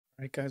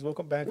Alright guys,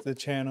 welcome back to the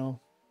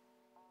channel.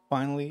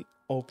 Finally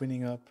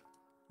opening up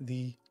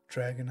the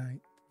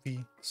Dragonite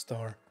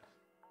VSTAR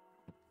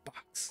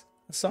box.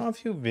 I saw a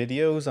few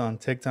videos on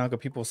TikTok of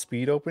people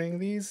speed opening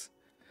these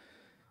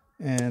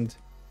and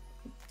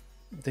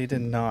they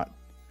did not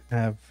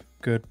have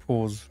good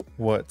pulls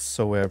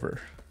whatsoever.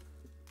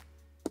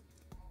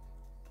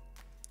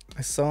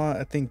 I saw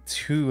I think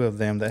 2 of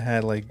them that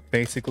had like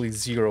basically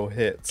 0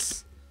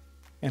 hits.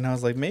 And I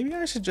was like, maybe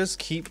I should just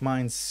keep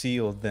mine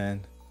sealed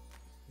then.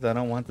 I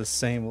don't want the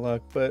same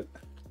luck, but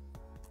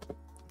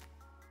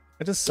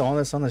I just saw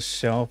this on the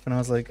shelf and I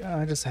was like, oh,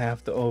 I just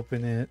have to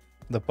open it.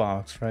 The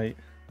box, right?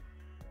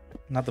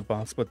 Not the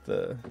box, but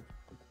the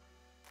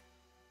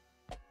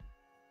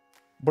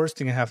first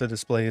thing I have to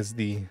display is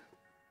the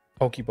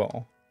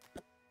Pokeball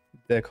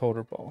deck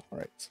holder ball. All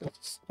right, so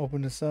let's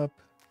open this up.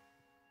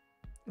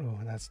 Oh,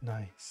 that's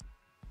nice.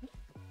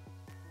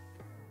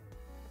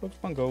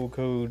 Pokemon Go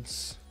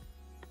codes.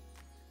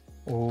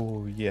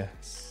 Oh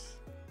yes.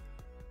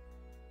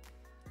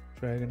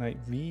 Dragonite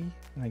V,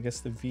 and I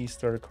guess the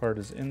VSTAR card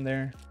is in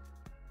there.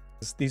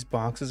 These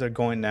boxes are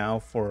going now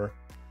for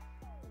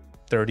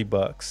 30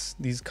 bucks.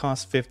 These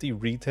cost 50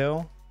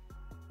 retail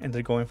and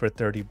they're going for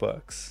 30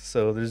 bucks.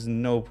 So there's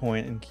no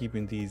point in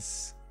keeping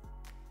these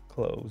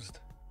closed.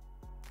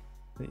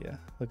 But yeah,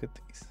 look at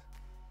these.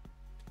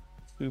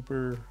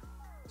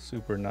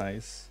 Super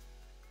nice.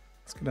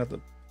 Let's get out the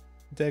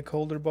deck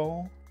holder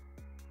ball.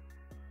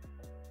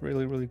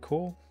 Really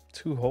cool.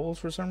 2 holes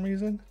for some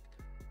reason.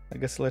 I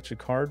guess let your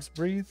cards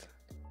breathe.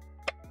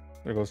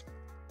 There it goes.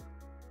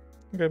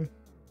 Okay.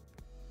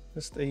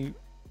 Just a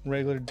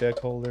regular deck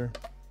holder.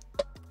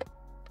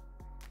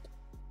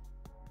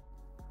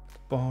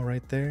 Ball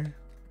right there.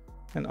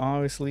 And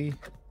obviously,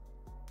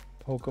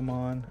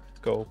 Pokemon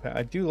Go pack.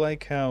 I do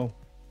like how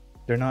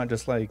they're not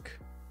just like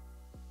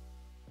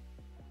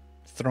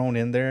thrown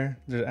in there.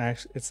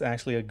 It's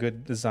actually a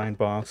good design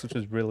box, which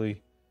is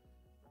really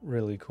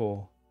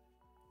cool.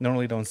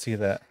 Normally don't see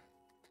that.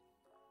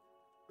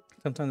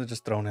 Sometimes they're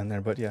just thrown in there,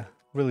 but yeah,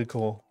 really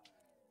cool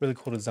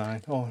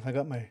design. Oh, and I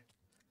got my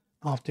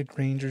Optic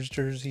Rangers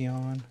jersey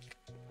on.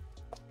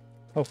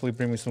 Hopefully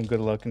bring me some good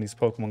luck in these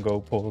Pokemon Go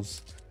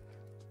pulls.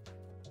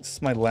 This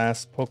is my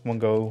last Pokemon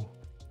Go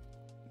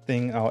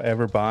thing I'll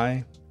ever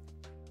buy.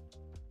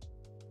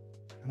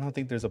 I don't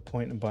think there's a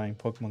point in buying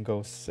Pokemon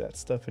Go set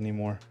stuff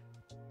anymore.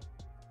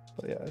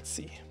 But yeah, let's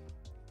see.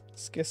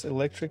 Let's guess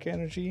electric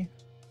energy.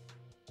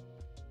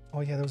 Oh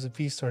yeah, there was a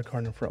VSTAR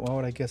card in front. Why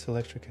would I guess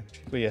electric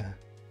energy? But yeah.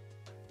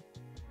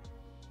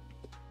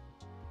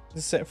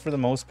 This set for the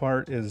most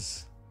part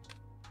is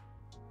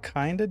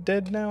kind of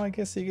dead now, I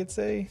guess you could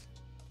say.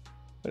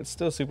 But it's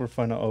still super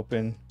fun to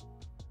open.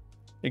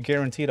 You're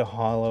guaranteed a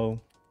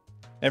holo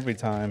every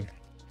time.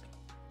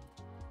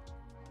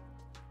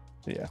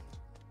 But yeah.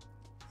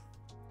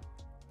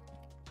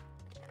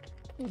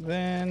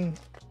 Then,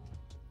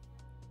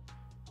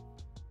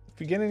 if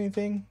you get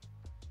anything,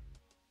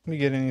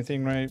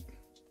 right?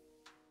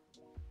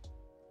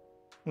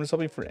 I'm just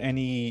hoping for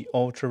any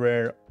ultra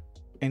rare,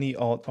 any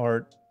alt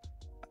art.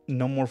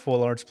 No more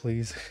full arts,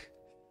 please.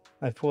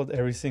 I've pulled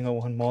every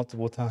single one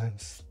multiple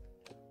times.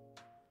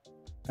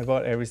 I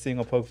bought every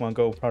single Pokemon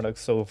Go product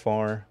so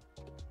far.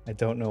 I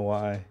don't know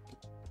why.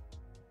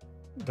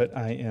 But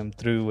I am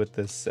through with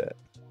this set.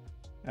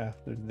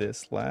 After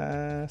this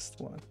last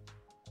one.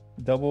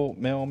 Double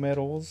mail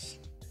medals.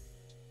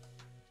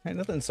 Ain't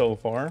nothing so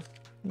far.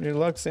 Your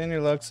luck's in,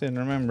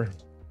 remember.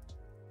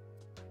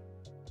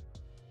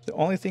 The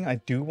only thing I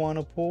do want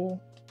to pull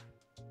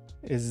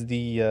is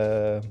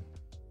the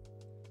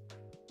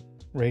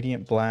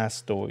Radiant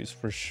Blastoise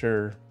for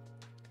sure.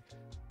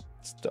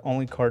 It's the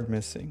only card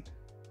missing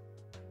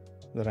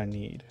that I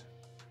need.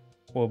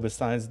 Well,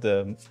 besides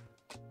the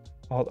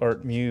alt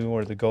art Mew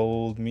or the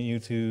gold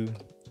Mewtwo.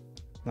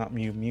 Not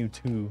Mew,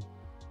 Mewtwo.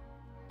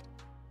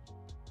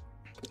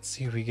 Let's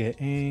see if we get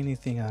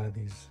anything out of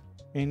these.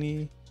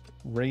 Any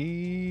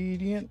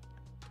Radiant?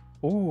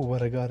 Oh,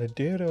 but I got a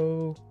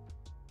Ditto.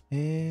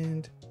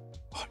 And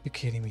oh, are you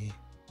kidding me?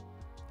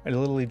 I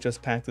literally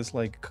just packed this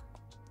like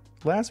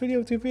last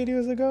video, 2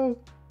 videos ago.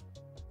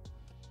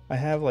 I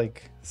have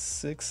like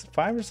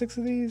 5 or 6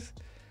 of these.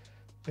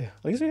 Yeah,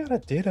 at least we got a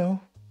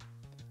Ditto,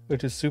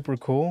 which is super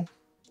cool.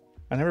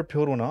 I never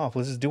peeled one off.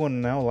 Let's just do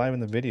one now live in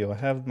the video. I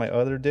have my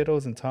other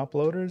Dittos and top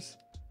loaders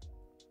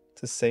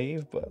to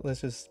save, but let's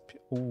just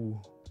ooh.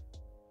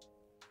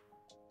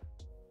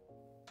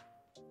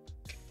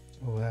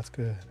 Oh, that's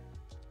good.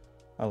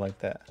 I like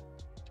that.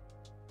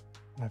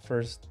 My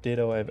first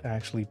Ditto I've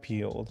actually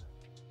peeled.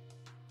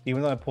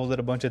 Even though I pulled it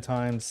a bunch of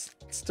times,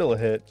 it's still a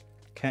hit.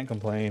 Can't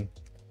complain.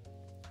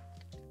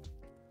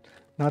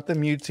 Not the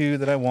Mewtwo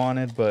that I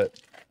wanted, but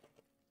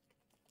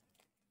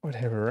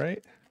whatever,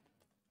 right?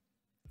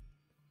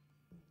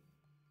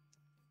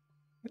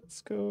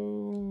 Let's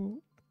go.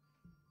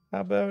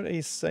 How about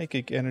a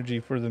Psychic Energy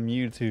for the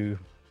Mewtwo?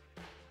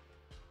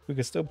 We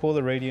could still pull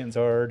the Radiant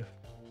Zard.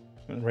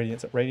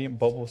 Radiant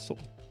Bubble. So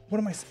what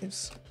am I saying?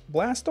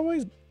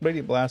 Blastoise?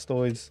 Radiant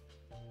Blastoise.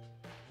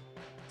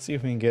 See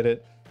if we can get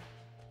it.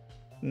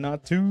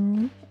 Not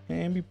too.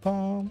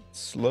 Ambipom,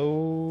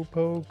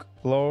 Slowpoke,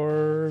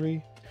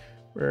 Larvae,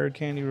 Rare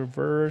Candy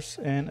Reverse,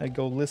 and a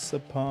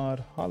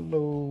Golisopod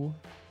Hollow.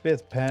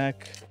 5th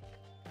pack.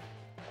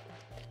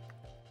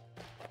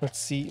 Let's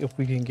see if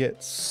we can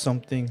get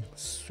something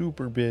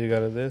super big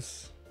out of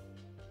this.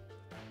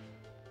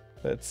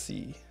 Let's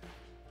see.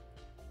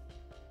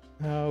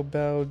 How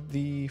about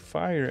the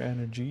fire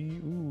energy?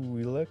 Ooh,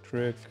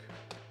 electric.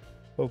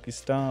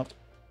 Pokestop,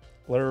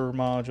 Lure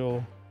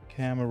Module,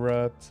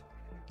 Camerupt,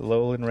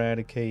 Alolan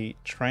Raticate,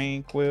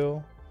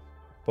 Tranquil,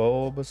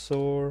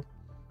 Bulbasaur,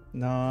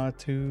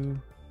 Natu,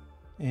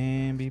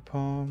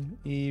 Ambipom,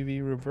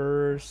 Eevee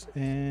Reverse,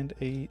 and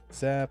a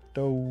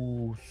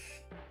Zapdos.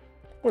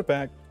 Fourth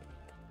pack.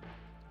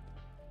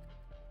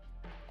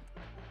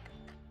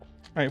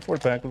 Alright,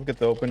 fourth pack. Let's get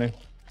the opening.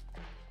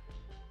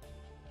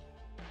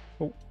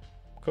 Oh,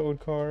 code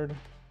card.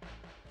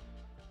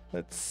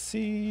 Let's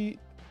see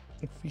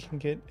if we can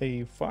get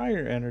a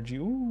fire energy.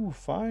 Ooh,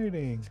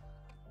 fighting.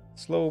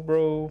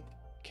 Slowbro,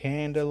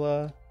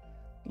 Candela,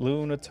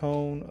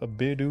 Lunatone, a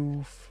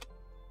Bidoof,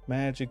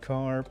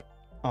 Magikarp,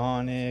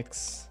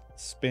 Onix,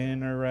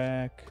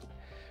 Spinarak,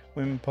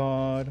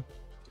 Wimpod,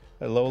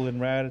 a Alolan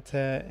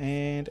Rattata,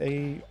 and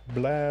a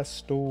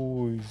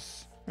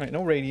Blastoise. Alright,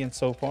 no Radiant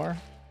so far.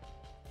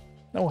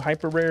 No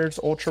Hyper Rares,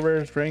 Ultra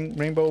Rares,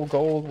 Rainbow,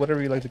 Gold,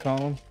 whatever you like to call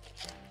them.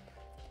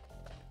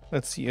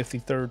 Let's see if the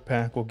third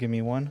pack will give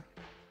me one.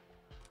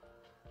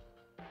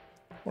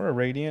 Or a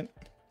Radiant.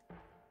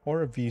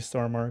 Or a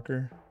VSTAR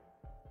marker.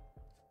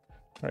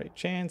 Alright,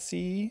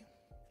 Chansey,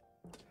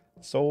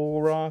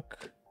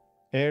 Solrock,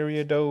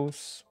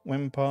 Ariados,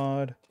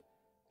 Wimpod,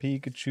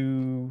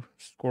 Pikachu,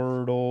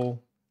 Squirtle,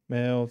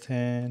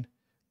 Meltan,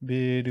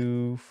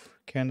 Bidoof,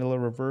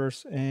 Candela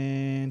Reverse,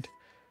 and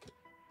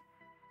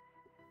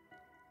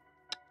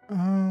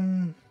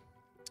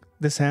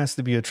this has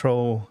to be a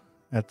troll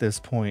at this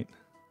point.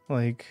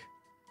 Like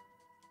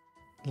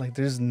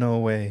there's no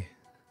way.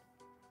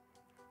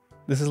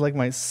 This is like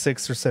my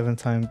 6th or 7th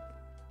time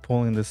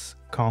pulling this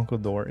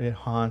Conkeldurr. It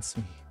haunts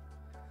me.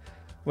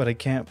 But I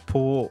can't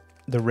pull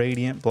the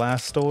Radiant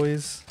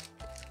Blastoise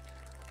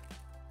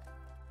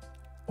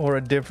or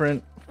a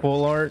different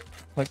full art.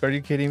 Like, are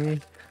you kidding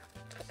me?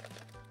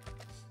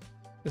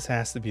 This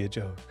has to be a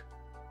joke.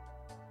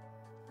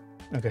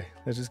 Okay,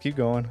 let's just keep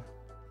going.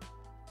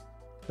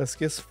 Let's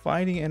get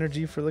fighting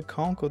energy for the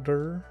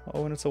Conkeldurr.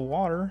 Oh, and it's a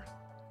water.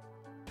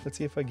 Let's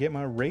see if I get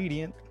my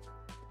Radiant.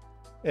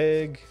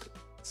 Egg,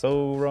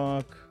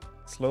 Solrock,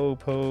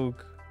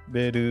 Slowpoke,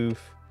 Bidoof,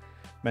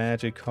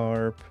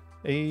 Magikarp,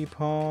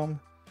 Apom,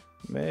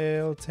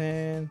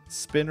 Meltan,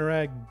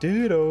 Spinarak,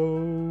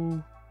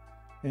 Ditto,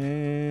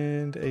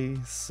 and a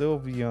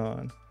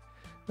Sylveon.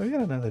 We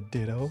got another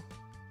Ditto.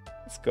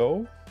 Let's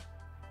go.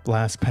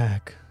 Blast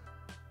pack.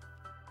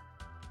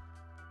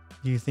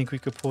 Do you think we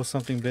could pull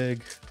something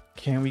big?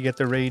 Can we get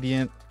the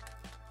Radiant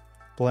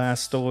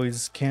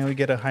Blastoise? Can we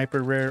get a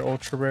Hyper Rare,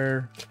 Ultra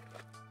Rare,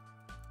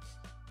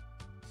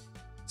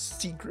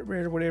 Secret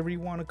Rare, whatever you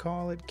want to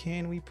call it?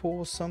 Can we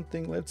pull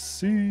something? Let's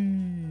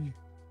see.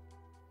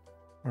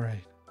 All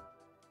right.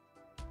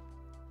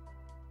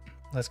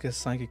 Let's get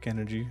Psychic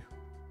Energy.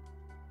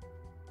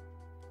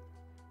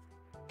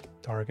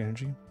 Dark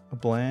Energy. A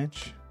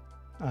Blanche.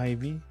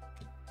 Ivy.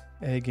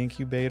 Egg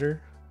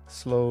Incubator.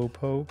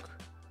 Slowpoke.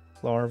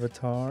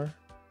 Larvitar,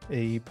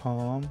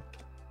 Apom,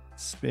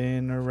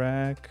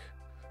 Spinarak,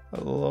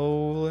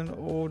 Alolan,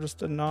 oh,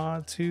 just a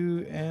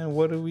Natu, and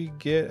what do we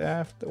get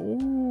after?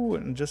 Oh,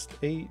 and just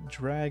a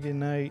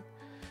Dragonite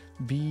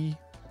B,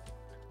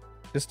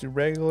 just a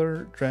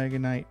regular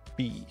Dragonite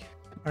B.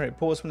 All right,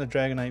 pull us from the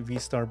Dragonite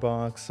VSTAR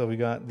box. So we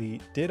got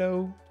the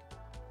Ditto,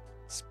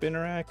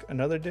 Spinarak,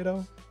 another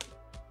Ditto,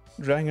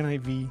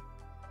 Dragonite V,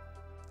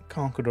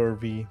 Conkeldurr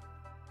V,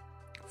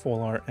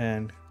 full art,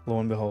 and lo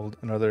and behold,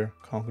 another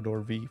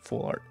Conkeldurr V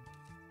full art.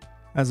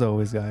 As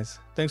always, guys,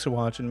 thanks for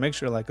watching. Make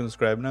sure to like and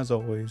subscribe. And as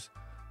always,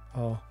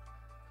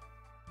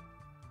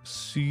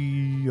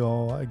 see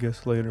y'all, I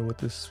guess, later with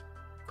this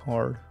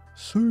card.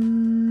 See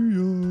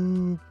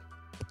ya.